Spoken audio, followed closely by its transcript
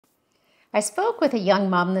I spoke with a young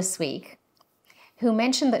mom this week who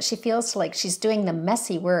mentioned that she feels like she's doing the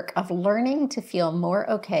messy work of learning to feel more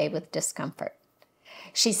okay with discomfort.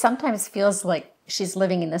 She sometimes feels like she's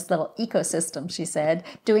living in this little ecosystem, she said,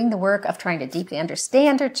 doing the work of trying to deeply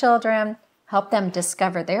understand her children, help them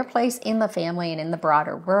discover their place in the family and in the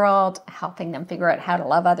broader world, helping them figure out how to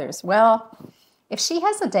love others well. If she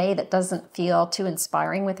has a day that doesn't feel too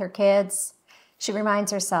inspiring with her kids, she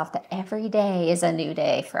reminds herself that every day is a new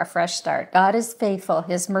day for a fresh start. God is faithful.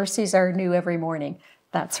 His mercies are new every morning.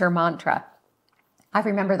 That's her mantra. I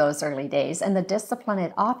remember those early days and the discipline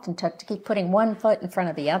it often took to keep putting one foot in front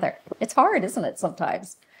of the other. It's hard, isn't it,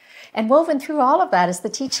 sometimes? And woven through all of that is the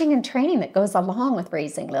teaching and training that goes along with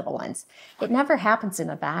raising little ones. It never happens in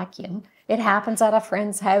a vacuum. It happens at a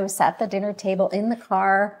friend's house, at the dinner table, in the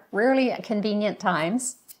car, rarely at convenient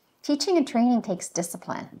times. Teaching and training takes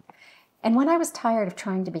discipline. And when I was tired of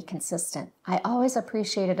trying to be consistent, I always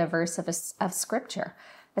appreciated a verse of scripture,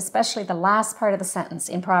 especially the last part of the sentence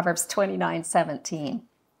in Proverbs 29:17.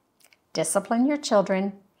 Discipline your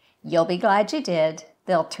children. You'll be glad you did.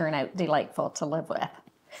 They'll turn out delightful to live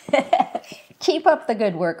with. Keep up the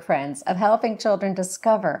good work, friends, of helping children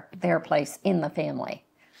discover their place in the family,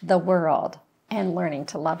 the world, and learning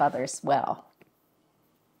to love others well.